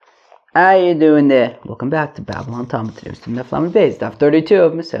How you doing there? Welcome back to Babylon Talmud. Today we're Daf Lamed Beis, Daf 32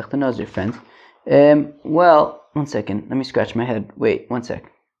 of Masechta Nazir, friends. Well, 1 second. Let me scratch my head. Wait, 1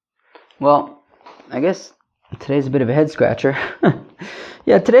 sec. Well, I guess today's a bit of a head scratcher.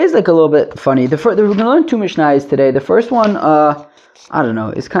 Yeah, today's like a little bit funny. We're going to learn 2 Mishnayos today. The first one, I don't know.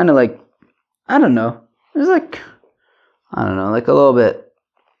 It's kind of like, I don't know. It's like, I don't know, like a little bit,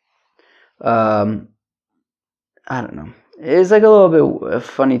 I don't know. It's like a little bit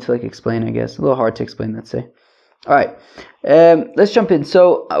funny to like explain, I guess. A little hard to explain, let's say. All right, let's jump in.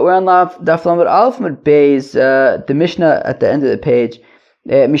 So we're on Daf Lamed Aleph Beis, the Mishnah at the end of the page.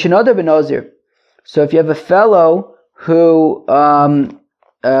 Mishnah ben Nazir. So if you have a fellow who, made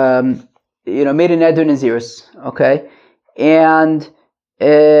a neder naziris, okay, and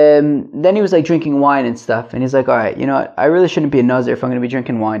then he was like drinking wine and stuff, and he's like, all right, you know what? I really shouldn't be a nazir if I'm going to be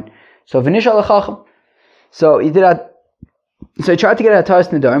drinking wine. So v'nishal l'chacham. So he did that. So he tried to get a Taras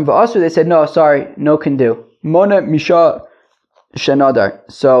Nadarim, but also they said, no, sorry, no can do. Mona Misha Shenadar.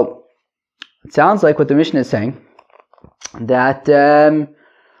 So it sounds like what the Mishnah is saying, that,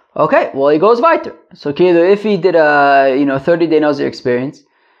 okay, well, he goes weiter. So if he did a, 30-day Nazir experience,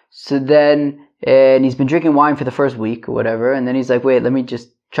 so then, and he's been drinking wine for the first week or whatever, and then he's like, wait, let me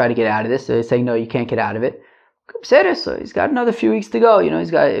just try to get out of this. So he's saying, no, you can't get out of it. So he's got another few weeks to go.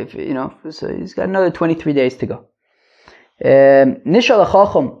 So he's got another 23 days to go. Nishal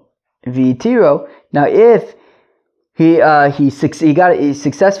Chacham v'itiro. Now, if he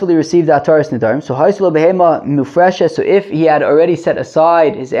successfully received the Ataras Nadarim, so Haislo Behema Mufresha. So if he had already set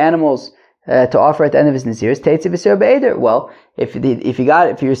aside his animals to offer at the end of his Naziris, Teitze V'Sir Be'eder. Well, if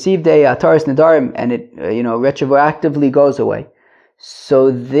he received a Ataras Nadarim and it retroactively goes away, so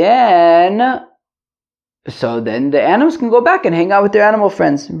then the animals can go back and hang out with their animal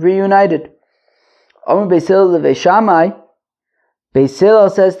friends, reunited. Amar Beis Hillel Beis Shammai. Beis Hillel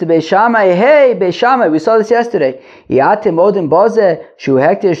says to Beis Shammai, hey, Beis Shammai, we saw this yesterday. Iatim odin boze shu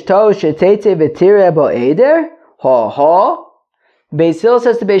hektish to sheteitze v'tireh bo'eder? Ha ha. Beis Hillel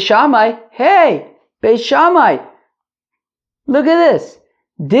says to Beis Shammai, hey, Beis Shammai, look at this.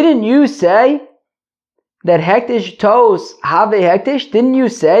 Didn't you say that hektish toes have a hektish? Didn't you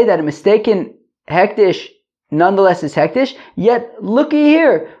say that a mistaken hektish nonetheless is hektish? Yet looky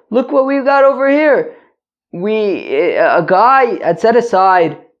here. Look what we've got over here. A guy had set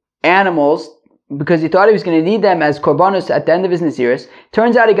aside animals because he thought he was going to need them as korbanos at the end of his naziris.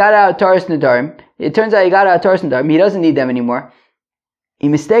 Turns out he got out Taras Nadarim. He doesn't need them anymore. He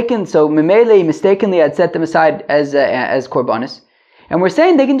mistakenly had set them aside as korbanos. And we're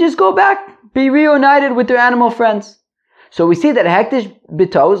saying they can just go back, be reunited with their animal friends. So we see that hektish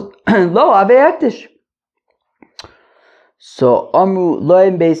bitos lo ave hektish. So Amru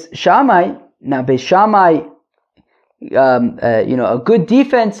Loim Beis Shammai. Now Beis Shammai, a good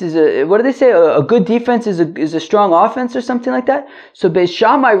defense is what do they say? A good defense is a strong offense or something like that. So Beis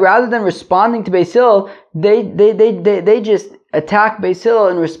Shammai, rather than responding to Beis Hillel, they just attack Beis Hillel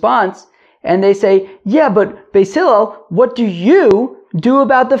in response, and they say, yeah, but Beis Hillel, what do you do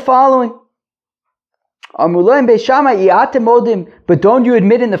about the following? Amulayim Beis Shammai iatem odim, but don't you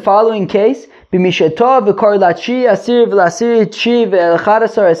admit in the following case? B'mishatov v'korlatchi asir v'lasiri tchi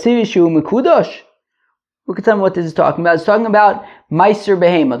v'elchadasar asiri shu mekudosh. Look at what this is talking about. It's talking about Meiser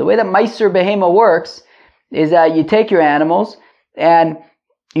Behema. The way that Meiser Behema works is that you take your animals and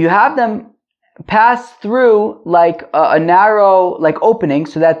you have them pass through like a narrow opening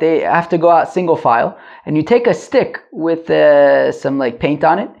so that they have to go out single file, and you take a stick with some paint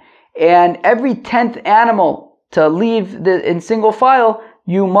on it, and every 10th animal to leave in single file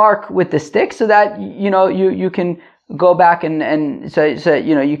you mark with the stick so that you can go back and so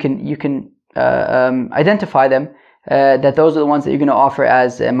you can identify them that those are the ones that you're going to offer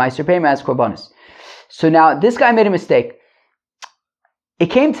as Meiser Behema, as korbanos. So now this guy made a mistake.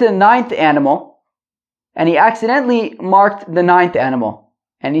 It came to the 9th animal, and he accidentally marked the 9th animal,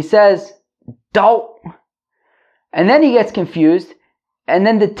 and he says, "Don't." And then he gets confused, and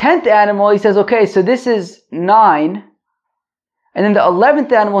then the 10th animal he says, "Okay, so this is 9." And then the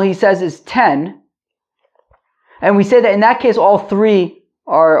 11th animal he says is 10. And we say that in that case all 3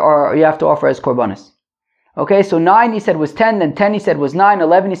 are you have to offer as korbanos. Okay, so 9 he said was 10, then 10 he said was 9,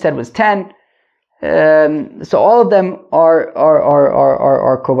 11 he said was 10. So all of them are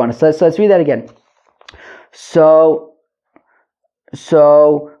korbanos. So let's read that again. So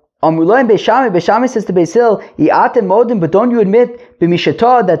Amulayim Beis Shammai says to Beis Hillel, Iatem modim, but don't you admit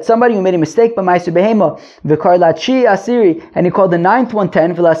b'mishatah that somebody who made a mistake by Meiser Behema v'karlatchi asiri, and he called the 9th one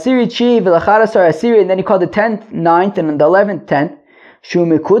 10, v'lasiri chi v'lachadasar asiri, and then he called the 10th 9th and the 11th 10th, shu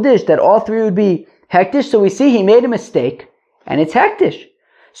mekudish, that all 3 would be hektish. So we see he made a mistake and it's hektish.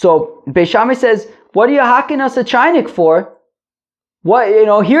 So Beis Shammai says, what are you hacking us a chinik for?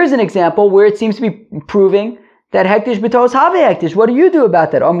 Here's an example where it seems to be proving that hektish b'tos have hektish. What do you do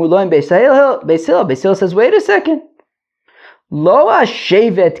about that? Amru lo in Beis Hillel. Beis Hillel says, wait a second. Lo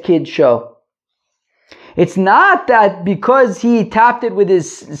shevet kid show. It's not that because he tapped it with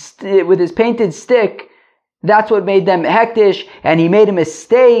his painted stick, that's what made them hektish, and he made a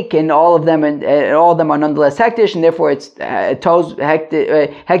mistake, and all of them are nonetheless hektish, and therefore it's hektish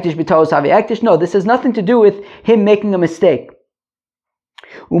b'tos have hektish. No, this has nothing to do with him making a mistake.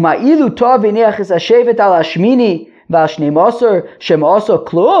 Uma'ilu tov v'niach es hashevet al hashmini v'al moser shem also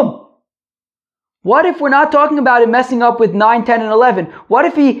klum. What if we're not talking about him messing up with 9, 10, and 11? What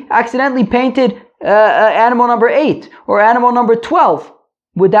if he accidentally painted animal number 8 or animal number 12?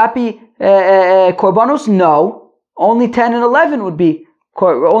 Would that be korbanos? No. Only 10 and 11 would be,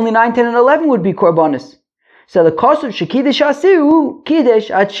 only 9, 10, and 11 would be korbanos. So the kosher shekidish asiru kidish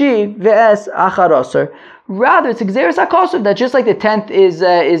achi v'es acharoser. Rather, it's exeris hakosher that just like the 10th is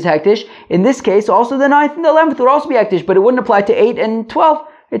hektish, in this case also the 9th and the 11th would also be hektish, but it wouldn't apply to 8 and 12.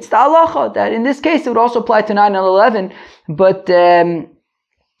 It's the halacha that in this case it would also apply to 9 and 11, but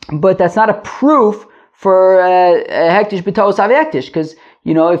that's not a proof for hektish b'tos have hektish, because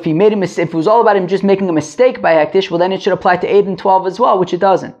if he made a mistake, if it was all about him just making a mistake by hektish, well then it should apply to 8 and 12 as well, which it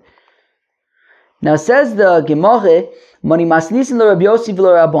doesn't. Now says the Gemara, Mani masnisin lo Rabbi Yossi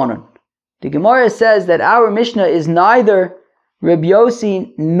v'lo Rabbanon. The Gemara says that our Mishnah is neither Rabbi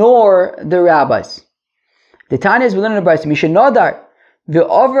Yossi nor the rabbis. The Tanya is within the Brayso, Misha Nodar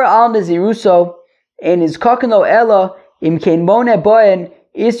v'over al neziruso and is kakano ella im kein mone boen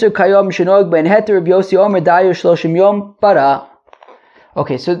iser kayom shenog ben heter Rabbi Yossi omer dayu shloshim yom para.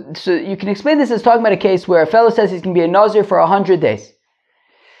 Okay, so you can explain this as talking about a case where a fellow says he's going to be a nazir for 100 days.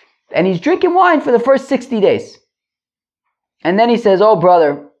 And he's drinking wine for the first 60 days. And then he says, oh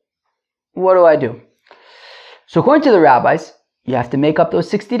brother, what do I do? So according to the rabbis, you have to make up those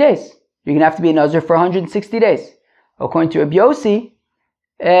 60 days. You're going to have to be a nazir for 160 days. According to Rabbi Yossi,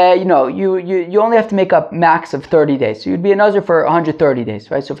 you only have to make up max of 30 days. So you'd be a nazir for 130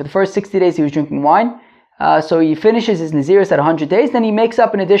 days, right? So for the first 60 days he was drinking wine. So he finishes his naziris at 100 days, then he makes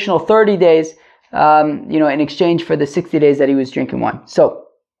up an additional 30 days, in exchange for the 60 days that he was drinking wine. So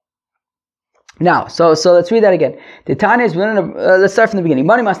let's read that again. The Tanya is, let's start from the beginning.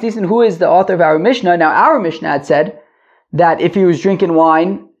 Mani Masnisin, who is the author of our Mishnah? Now our Mishnah had said that if he was drinking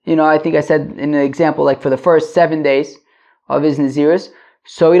wine, I think I said in an example, like for the first 7 days of his naziris,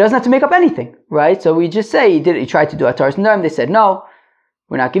 so he doesn't have to make up anything, right? So we just say he tried to do Ataras Nedarim. They said, no,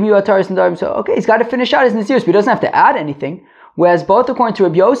 we're not giving you Ataras Nedarim. So, okay, he's got to finish out his naziris, but he doesn't have to add anything. Whereas both according to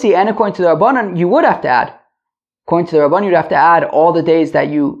Rabbi Yossi and according to the Rabbanan, you would have to add. According to the Rabbanan, you'd have to add all the days that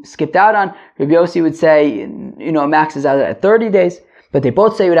you skipped out on. Rabbi Yossi would say, maxes out at 30 days. But they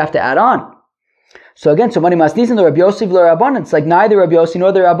both say you would have to add on. So again, Mani Masnisin, the Rabbi Yossi v'lo Rabbanan. It's like neither Rabbi Yossi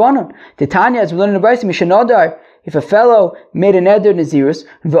nor the Rabbanan. The Tanya, as we learn in the Brayso, Misha Nodar, if a fellow made a neder nazirus,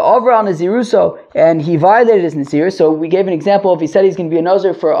 v'over al naziruso, and he violated his nazirus, so we gave an example of he said he's going to be a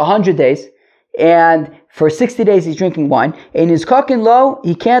nazir for 100 days, and for 60 days he's drinking wine, in his kakin lo,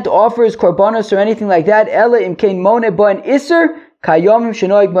 he can't offer his korbanos or anything like that, ela im kein mone boen iser, kayomim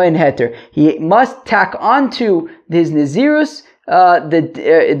shenoig boen heter. He must tack onto his nazirus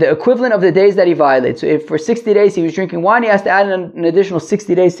the equivalent of the days that he violated. So if for 60 days he was drinking wine, he has to add an additional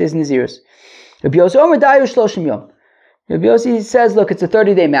 60 days to his nazirus. Rabbi Yossi omer dayu shloshim yom. Rabbi Yossi says, look, it's a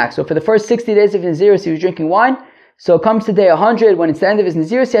 30-day max. So for the first 60 days of his naziris, he was drinking wine. So it comes to day 100, when it's the end of his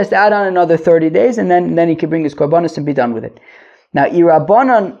naziris, he has to add on another 30 days, and then he can bring his korbanos and be done with it. Now,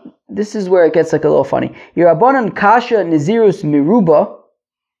 Irabanan, this is where it gets like a little funny. Irabanan kasha nazirus miruba.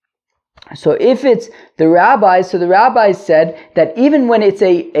 So if it's the rabbis, so the rabbis said that even when it's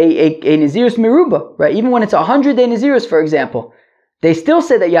a nazirus miruba, right? Even when it's 100-day nazirus, for example, they still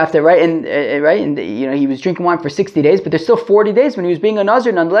say that you have to, he was drinking wine for 60 days, but there's still 40 days when he was being a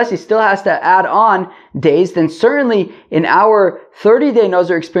nazir. Nonetheless, he still has to add on days. Then certainly in our 30-day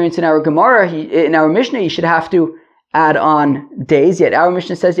nazir experience in our Gemara, in our Mishnah, he should have to add on days. Yet our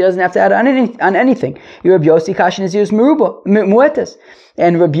Mishnah says he doesn't have to add on anything. Rabbi Yossi kashin nazirus muetas,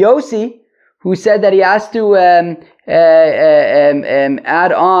 and Rabbi Yossi, who said that he has to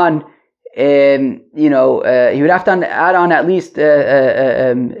add on. He would have to add on at least,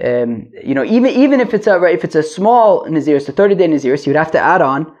 even if it's a small nazirus, a 30-day nazirus, you would have to add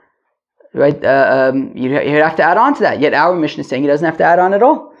on, right? You'd have to add on to that. Yet our Mishnah is saying he doesn't have to add on at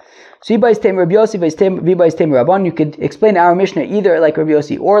all. So Yibayis Tem Rabbi Yossi, Yibayis Tem Rabban. You could explain our Mishnah either like Rabbi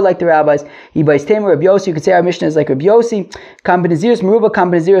Yossi or like the rabbis. Yibayis Tem Rabbi Yossi. You could say our Mishnah is like Rabbi Yossi. Kam b'nazirus meruba,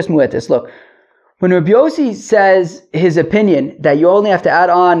 kam b'nazirus muetes. Look, When Rabbi Yossi says his opinion that you only have to add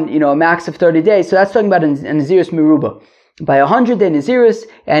on, a max of 30 days, so that's talking about a Nazirus Meruba. By 100-day Nazirus,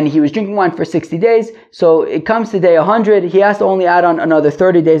 and he was drinking wine for 60 days, so it comes to day 100, he has to only add on another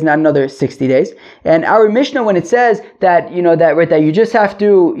 30 days, not another 60 days. And our Mishnah, when it says that, that you just have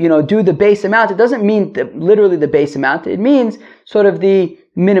to, do the base amount, it doesn't mean literally the base amount. It means sort of the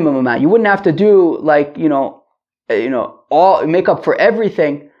minimum amount. You wouldn't have to do all make up for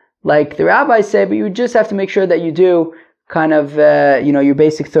everything like the rabbis say, but you just have to make sure that you do kind of, your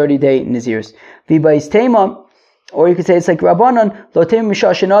basic 30-day Nazirus. V'bais tema. Or you could say it's like Rabbanon, lo tem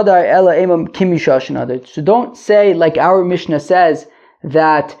mishash nadar ela emam kim mishash nadar. So don't say like our Mishnah says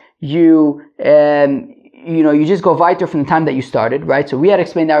that you just go weiter from the time that you started, right? So we had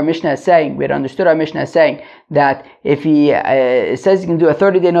explained our Mishnah as saying, we had understood our Mishnah as saying that if he it says he can do a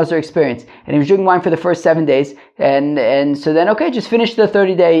 30-day Nazir experience, and he was drinking wine for the first 7 days, and so then okay, just finish the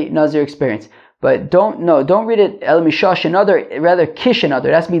 30-day Nazir experience. But don't read it El Mishash another, rather Kish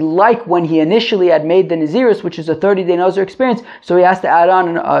another. It has to be like when he initially had made the Nazirus, which is a 30-day Nazir experience. So he has to add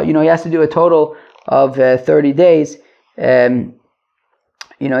on, he has to do a total of 30 days. He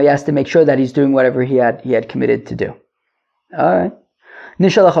has to make sure that he's doing whatever he had committed to do. All right. We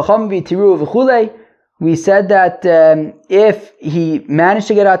said that if he managed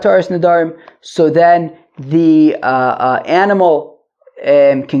to get Ataris Nadarim, so then the animal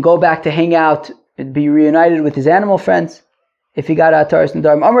can go back to hang out, be reunited with his animal friends, if he got Ataris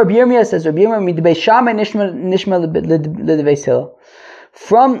Nadarim. Amar Rabbi Yirmiyah says, Rabbi Yirmiyah, Beis Shammai nishma l'Beis Hillel.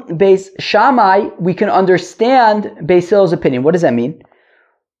 From Beis Shammai, we can understand Beis Hillel's opinion. What does that mean?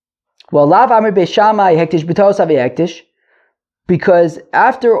 Well, Lav Amar Beis Shammai hektish b'tos havi hektish, because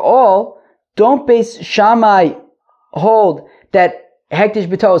after all, don't Beis Shammai hold that hektish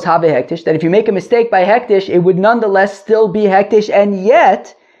b'tos have hektish, that if you make a mistake by hektish, it would nonetheless still be hektish, and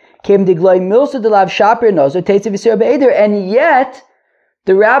yet came digloi milsa delav shapir nozer teitzav yisir be'eder, and yet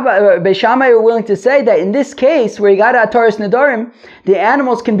the Rabbi Beis Shammai are willing to say that in this case where you got Ataris Nadarim, the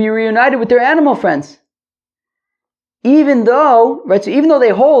animals can be reunited with their animal friends, even though they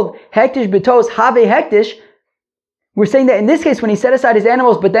hold hektish b'tos have hektish. We're saying that in this case, when he set aside his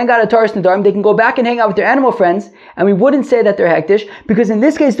animals, but then got Ataris Nadarim, they can go back and hang out with their animal friends, and we wouldn't say that they're hektish, because in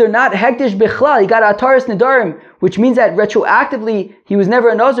this case, they're not hektish bichlal. He got Ataris Nadarim, which means that retroactively, he was never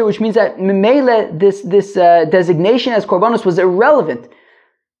a Nazir, which means that Memele, this designation as Korbanos was irrelevant.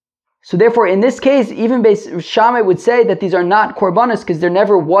 So therefore, in this case, even Beis Shammai would say that these are not Korbanos because there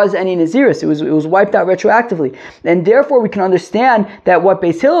never was any Nazirus. It was wiped out retroactively. And therefore, we can understand that what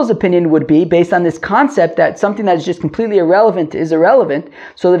Beis Hillel's opinion would be based on this concept that something that is just completely irrelevant is irrelevant.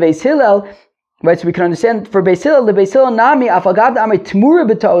 So the Beis Hillel, right, so we can understand for Beis Hillel, the Beis Hillel nami afagav da'amei tmura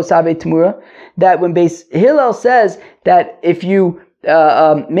b'ta'os havei tmura, that when Beis Hillel says that if you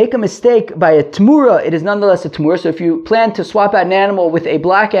make a mistake by a tmura, it is nonetheless a tmura. So if you plan to swap out an animal with a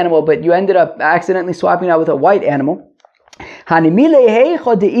black animal, but you ended up accidentally swapping out with a white animal, that's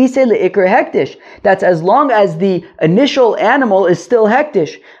as long as the initial animal is still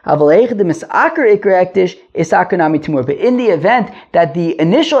hektish. But in the event that the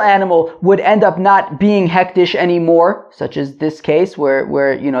initial animal would end up not being hektish anymore, such as this case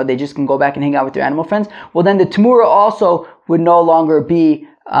where they just can go back and hang out with their animal friends, well then the tmura also would no longer be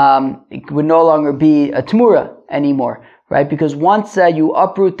a tmura anymore, right? Because once you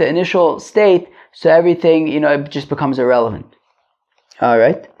uproot the initial state, so everything, it just becomes irrelevant. All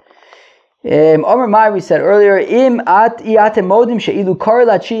right. Omer Mai, we said earlier,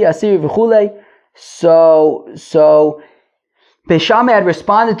 So Beis Shammai had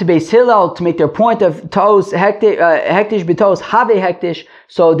responded to Beis Hillel to make their point of tos hektish b'tos have hektish.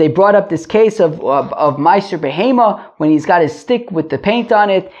 So they brought up this case of Meiser Behema when he's got his stick with the paint on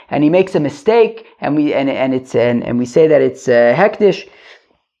it and he makes a mistake, and we say that it's hektish.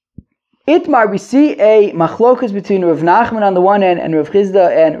 Itmar, we see a machlokas between Rav Nachman on the one hand and Rav Chizda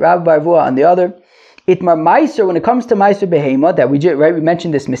and Rabbi Bar Avua on the other. Itmar Meiser, when it comes to Meiser Behema, that we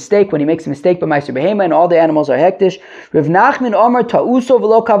mentioned this mistake when he makes a mistake by Meiser Behema and all the animals are hektish. Rav Nachman Omer ta'uso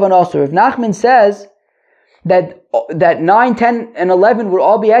v'lo kavanoso. Rav Nachman says that 9, 10, and 11 would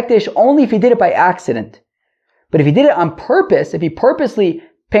all be hektish only if he did it by accident. But if he did it on purpose, if he purposely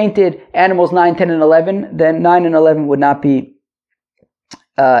painted animals 9, 10, and 11, then 9 and 11 would not be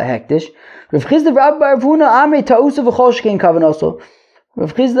hektish. Rav Chizda Rabbi Bar Avuna Amri ta'uso v'chol shekein kavanoso.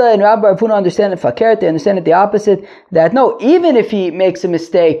 Rav Chizda and Rabbi Bar Avuna understand it fakert. They understand it the opposite. That no, even if he makes a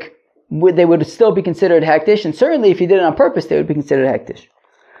mistake, they would still be considered hektish, and certainly if he did it on purpose, they would be considered hektish.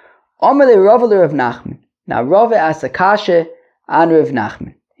 Amar le Rav le Rav Nachman. Now Rav asks a kasha on Rav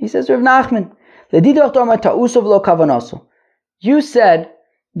Nachman. He says, Rav Nachman, l'didoch tomar ta'uso v'lo kavanoso. You said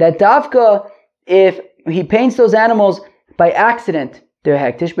that Davka if he paints those animals by accident, they're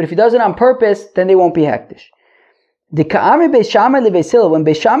hektish, but if he does it on purpose, then they won't be hektish. The Ka'amri Beis Shammai le Beis Hillel, when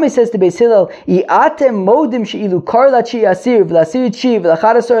Beis Shammai says to Beis Hillel, "I'atem modim she'ilu kar lachi asiri v'lasiri chi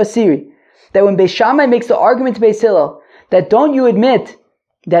v'lachadasar asiri," that when Beis Shammai makes the argument to Beis Hillel, that don't you admit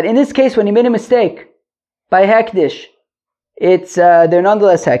that in this case when he made a mistake by hektish, it's they're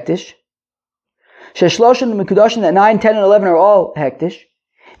nonetheless hektish. Sheshloshim Mikudashim, that 9, 10, and 11 are all hektish.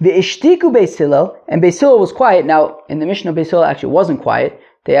 The ishtiku Beis Hillel, and Beis Hillel was quiet. Now in the Mishnah, Beis Hillel actually wasn't quiet.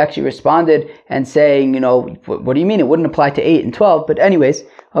 They actually responded and saying, what do you mean? It wouldn't apply to 8 and 12. But anyways,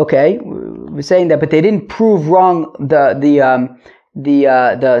 okay, we're saying that, but they didn't prove wrong the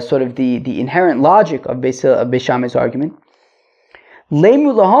sort of the inherent logic of Beis Shammai's argument.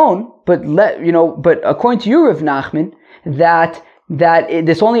 Leimu lahon, but according to you, Rav Nachman, that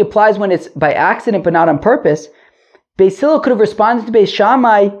this only applies when it's by accident but not on purpose. Beis Hillel could have responded to Beis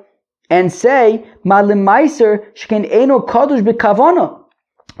Shammai and say, "Ma lemaiser sheken eino kadosh b'kavana."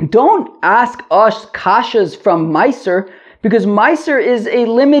 Don't ask us kashas from Meiser, because Meiser is a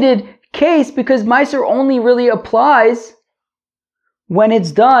limited case, because Meiser only really applies when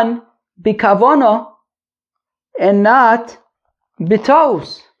it's done b'kavana and not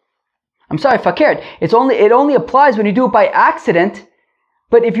b'tos. I'm sorry, fakert. It only applies when you do it by accident,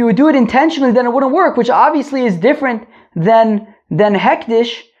 but if you would do it intentionally, then it wouldn't work, which obviously is different than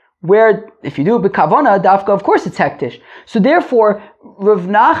hektish, where if you do it b'kavana, dafka, of course it's hektish. So therefore, Rav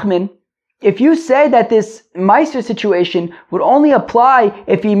Nachman, if you say that this Meiser situation would only apply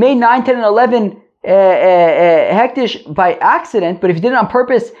if he made 9, 10, and 11 hektish by accident, but if he did it on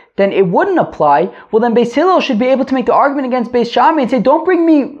purpose, then it wouldn't apply. Well, then Beis Hillel should be able to make the argument against Beis Shammai and say, don't bring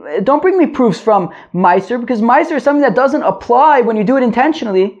me proofs from Meiser, because Meiser is something that doesn't apply when you do it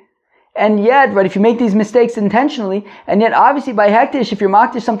intentionally. And yet, right, if you make these mistakes intentionally, and yet obviously by hektish, if you're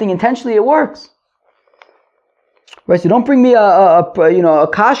makdish something intentionally, it works. Right, so don't bring me a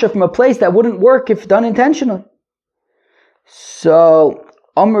kasha from a place that wouldn't work if done intentionally. So,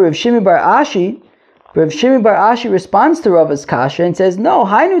 Rav Shimi bar Ashi responds to Rava's kasha and says, no,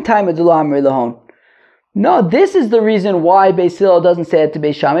 hainu taima d'lo amri lahon. No, this is the reason why Beis Hillel doesn't say it to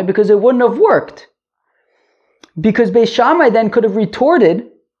Beis Shammai, because it wouldn't have worked. Because Beis Shammai then could have retorted,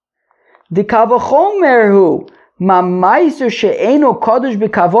 the kavachomerhu ma meiser she'eno kadosh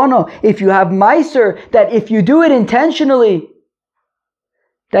b'kavono. If you have meiser, that if you do it intentionally,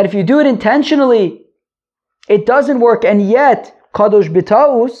 it doesn't work, and yet kadosh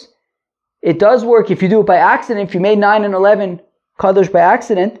b'taus, it does work if you do it by accident. If you made 9 and 11 kadosh by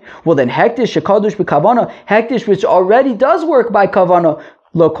accident, well then hektish she'kadosh b'kavono, hektish which already does work by kavono,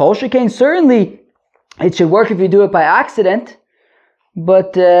 lo kol shekain, certainly it should work if you do it by accident,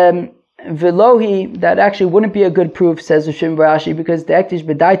 but Velohi, that actually wouldn't be a good proof, says Shimon bar Ashi, because the hektish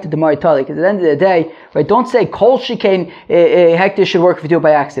b'daita d'mar tali. Because at the end of the day, right, don't say kol shekain hektish should work if you do it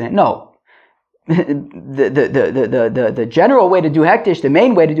by accident. No, the general way to do hektish, the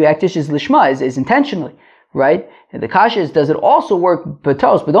main way to do hektish is lishma, is intentionally, right? And the kasha is, does it also work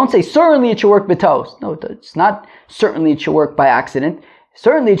b'tos? But don't say certainly it should work b'tos. No, it's not certainly it should work by accident.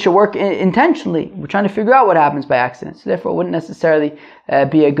 Certainly it should work intentionally. We're trying to figure out what happens by accident. So therefore it wouldn't necessarily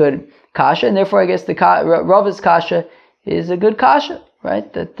be a good kasha, and therefore I guess the Rava's kasha is a good kasha, right?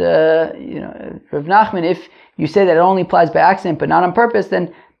 That Rav Nachman, if you say that it only applies by accident but not on purpose,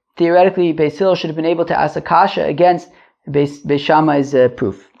 then theoretically Beis Hillel should have been able to ask a kasha against Beis Shammai's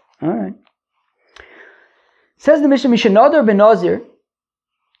proof. All right. Says the Mishnah, Mishnador ben Nazir.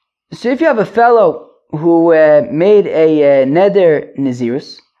 So if you have a fellow who made a neder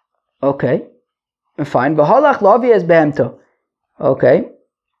nazirus, okay, fine. V'halach lavi es behemto, okay.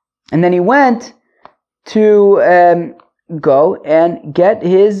 And then he went to go and get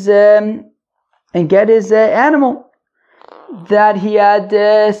his animal that he had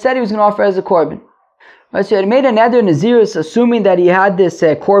said he was going to offer as a korban. Right, so he had made a neder nazirus, assuming that he had this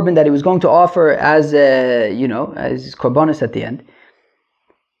korban that he was going to offer as as his korbanos at the end.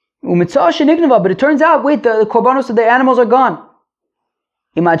 But it turns out, wait, the korbanos of the animals are gone.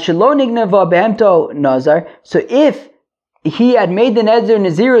 So if he had made the neder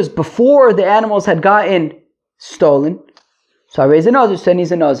nazirus before the animals had gotten stolen, so I raise a nazir, so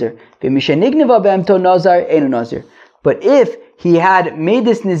he's a nazir. But if he had made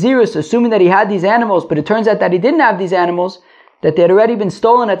this nazirus, assuming that he had these animals, but it turns out that he didn't have these animals, that they had already been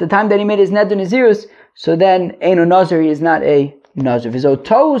stolen at the time that he made his neder nazirus, so then Eino Nazir, he is not a nazir. V'zo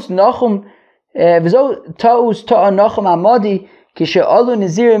to'us ta'a Nachum Amadi kishe'alu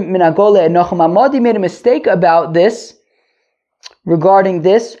nazirim min hagole, and Nachum Amadi made a mistake about this, regarding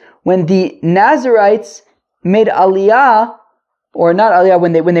this, when the Nazirites made aliyah, or not aliyah,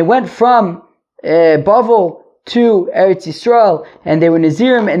 when they went from Bavel to Eretz Yisrael, and they were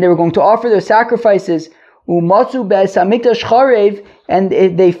Nazirim, and they were going to offer their sacrifices. Umatzu Beis Hamikdash Charev, and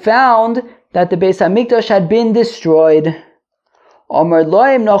they found that the Beis Hamikdash had been destroyed. Amar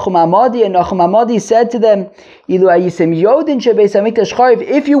Loim Nachum Amadi, and Nachum Amadi said to them, Ilu Ayisem Yodin Shebeis Hamikdash Charev,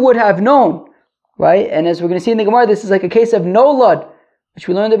 if you would have known, right? And as we're going to see in the Gemara, this is like a case of nolad, which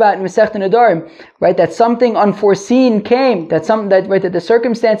we learned about in Masechta Nedarim, right? That something unforeseen came, that the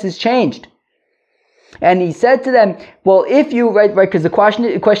circumstances changed. And he said to them, well, if you, right, because the question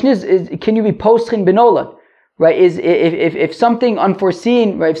is, can you be poschin benolad, right? Is if something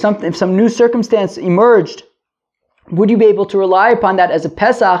unforeseen, right, if some new circumstance emerged, would you be able to rely upon that as a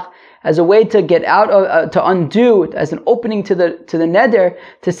Pesach, as a way to get out of, to undo, as an opening to the neder,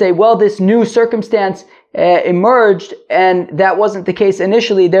 to say, well, this new circumstance emerged, and that wasn't the case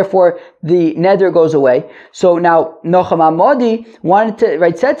initially, therefore the neder goes away. So now Nachum Amadi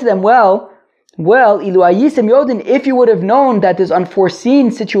said to them, well, Ilu Ayisem Yodin, if you would have known that this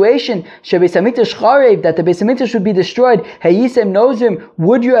unforeseen situation, Shebeis Hamikdash Charev, that the Beis Hamikdash would be destroyed, Hayisem Nozrim,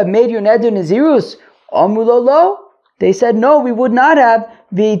 would you have made your neder Nazirus? Amru lo. They said, no, we would not have.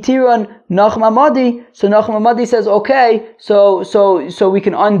 V'tiron Nachum Amadi. So Nachum Amadi says, okay, so we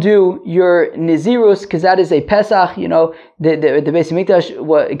can undo your Nazirus, because that is a Pesach, the Beis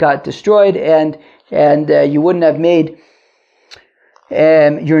Hamikdash got destroyed, and you wouldn't have made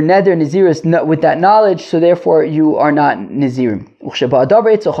your neder Nazirus with that knowledge, so therefore you are not Nazirim.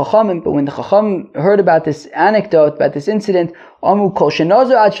 But when the Chacham heard about this anecdote, about this incident, no,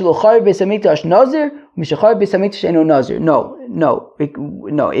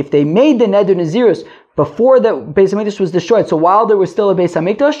 if they made the neder Nazirus before the Beis Hamikdash was destroyed, so while there was still a Beis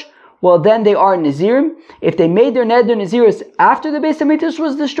Hamikdash, well then they are Nazirim. If they made their neder Nazirus after the Beis Hamikdash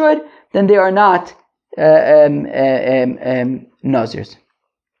was destroyed, then they are not Nazirs,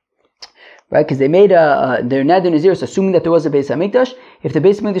 right? Because they made their neder Nazirus assuming that there was a Beis Hamikdash. If the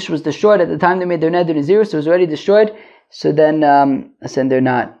Beis Hamikdash was destroyed at the time they made their neder Nazirus, it was already destroyed, so then they're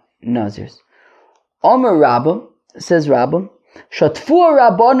not Nazirs. Omer Rabba, says Rabba, Shatfu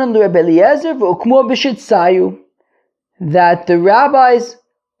Rabbanon Rabbi Eliezer v'ukmu b'shitzayu, that the rabbis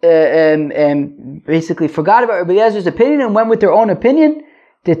basically forgot about Rabbi Eliezer's opinion and went with their own opinion.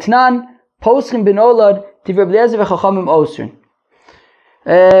 Ditnan Poschin benolad to Rabbi Eliezer v'chachamim osrin.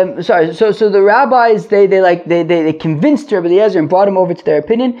 So the rabbis they convinced Rabbi Eliezer and brought him over to their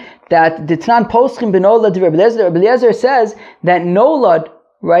opinion that Ditnan Poschin benolad to Rabbi Eliezer. Rabbi Eliezer says that nolad,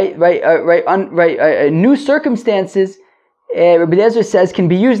 new circumstances, Rabbi Eliezer says can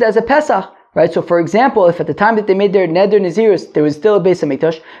be used as a Pesach, right? So for example, if at the time that they made their neder Nazirus there was still a Beis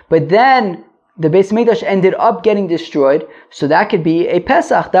Hamikdash, but then the Beis Hamikdash ended up getting destroyed, so that could be a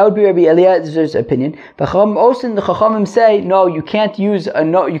Pesach. That would be Rabbi Eliezer's opinion. But the Chachamim say, no, you can't use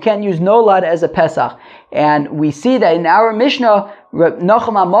nolad as a Pesach. And we see that in our Mishnah,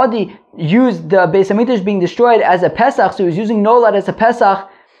 Nachum Amadi used the Beis Hamikdash being destroyed as a Pesach, so he was using nolad as a Pesach.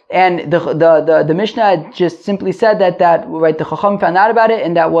 And the Mishnah just simply said that right, the Chacham found out about it,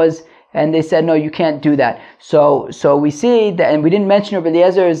 and they said, no, you can't do that. So we see that, and we didn't mention Rabbi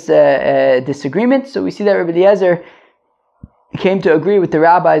Eliezer's disagreement, so we see that Rabbi Eliezer came to agree with the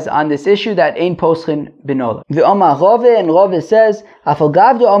rabbis on this issue that ein poschin benolad. The Omar Rove, and Rove says, Afal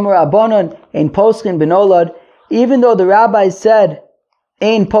gavdu Omar Rabbanon ein poschin benolad, even though the rabbis said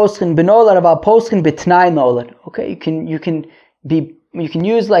ein poschin benolad, about poschin betnai nolad. Okay, you can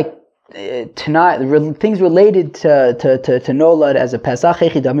use like tonight things related to nolad as a Pesach.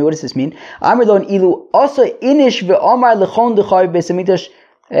 What does this mean? Amrlon ilu also inish ve'omar lechon dechar Beis Hamikdash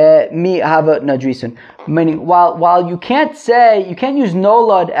mi hava nadrisun. Meaning, while you can't use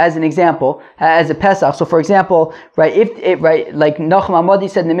nolad as an example as a Pesach. So, for example, right, like Nachum Amadi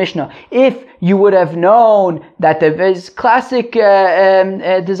said in the Mishnah, if you would have known that there is classic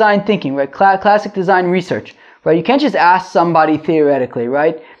design thinking, right, classic design research, right, you can't just ask somebody theoretically,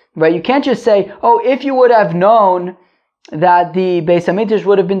 right. Right, you can't just say, oh, if you would have known that the Beis Hamikdash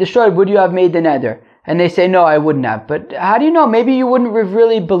would have been destroyed, would you have made the neder? And they say, no, I wouldn't have. But how do you know? Maybe you wouldn't have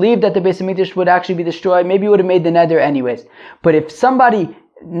really believed that the Beis Hamikdash would actually be destroyed. Maybe you would have made the neder anyways. But if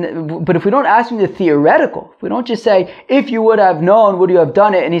we don't ask him the theoretical, if we don't just say, if you would have known, would you have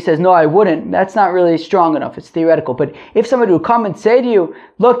done it? And he says, no, I wouldn't. That's not really strong enough. It's theoretical. But if somebody would come and say to you,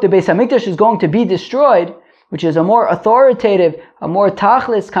 look, the Beis Hamikdash is going to be destroyed, which is a more authoritative, a more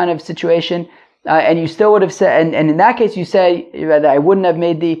tachlis kind of situation, and you still would have said, and in that case you say that I wouldn't have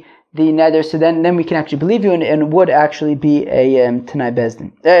made the neder, so then we can actually believe you, and it would actually be a Tanai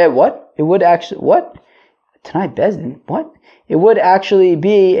Bezdin. What? It would actually, what? Tanai Bezdin? What? It would actually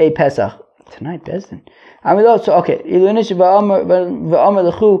be a Pesach. Tonight, Bezdin. So okay.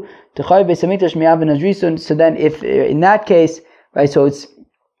 So then, if in that case, right? So it's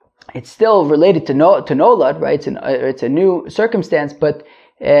still related to Nolad, right? It's a new circumstance, but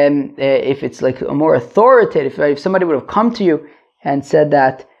if it's like a more authoritative, right? If somebody would have come to you and said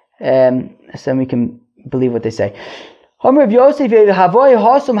that, so we can believe what they say. Now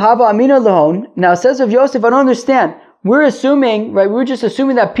it says of Yosef, I don't understand. We're assuming, right? We're just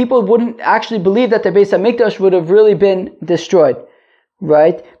assuming that people wouldn't actually believe that the Beis Hamikdash would have really been destroyed,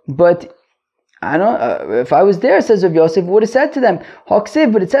 right? But I don't. If I was there, it says of Yosef, would have said to them,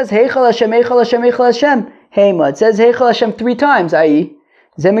 Haksiv, but it says Heichal Hashem, Heichal Hashem, Heichal Hashem. Hema. It says Heichal Hashem 3 times, i.e.,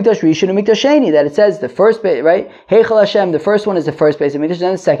 Zemikdash Rishon and Mikdash Sheni. That it says the first base, right? Heichal Hashem. The first one is the first Beis Hamikdash,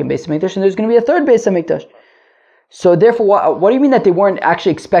 then the second Beis Hamikdash, and there's going to be a third Beis Hamikdash. So therefore, what do you mean that they weren't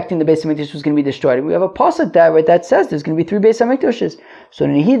actually expecting the Beis Hamikdash was going to be destroyed? We have a pasuk that says there's going to be 3 Beis Hamikdashes. So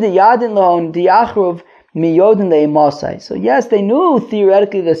Nehid Yadin Lahon Diachrov Miyodin Leimasai. So yes, they knew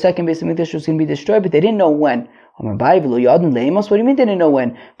theoretically the second Beis Hamikdash was going to be destroyed, but they didn't know when. What do you mean they didn't know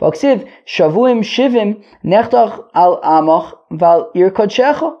when? Shavuim Shivim Nechtach Al Amach Val Ir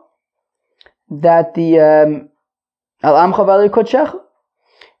Kodshecha. That the Al Amcha Val Ir Kodshecha.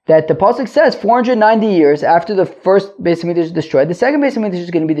 That the pasuk says 490 years after the first Beis Hamikdash is destroyed, the second Beis Hamikdash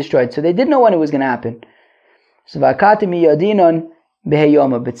is going to be destroyed. So they didn't know when it was going to happen. So Vakatimi Yadinon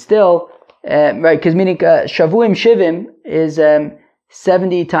Beheyoma, but still, right? Because meaning Shavuim Shivim is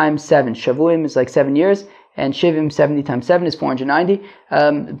 70 times 7. Shavuim is like 7 years, and Shivim 70 times 7 is 490.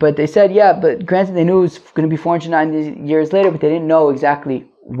 But they said, yeah, but granted they knew it was going to be 490 years later, but they didn't know exactly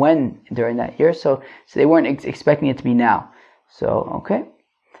when during that year. So they weren't expecting it to be now. So okay.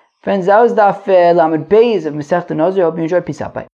 Friends, that was Daf Lamed Beis of Masechta Nazir. Hope you enjoyed. Peace out. Bye.